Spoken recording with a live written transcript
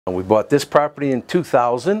We bought this property in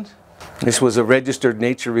 2000. This was a registered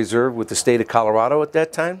nature reserve with the state of Colorado at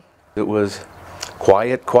that time. It was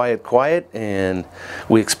quiet, quiet, quiet, and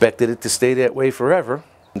we expected it to stay that way forever.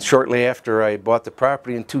 And shortly after I bought the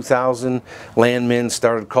property in 2000, landmen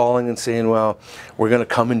started calling and saying, well, we're going to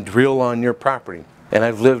come and drill on your property. And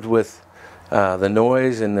I've lived with the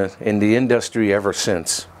noise and the industry ever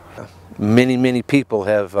since. Many, many people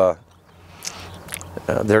have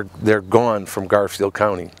they're gone from Garfield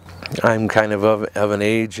County. I'm kind of an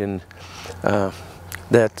age, and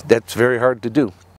that's very hard to do.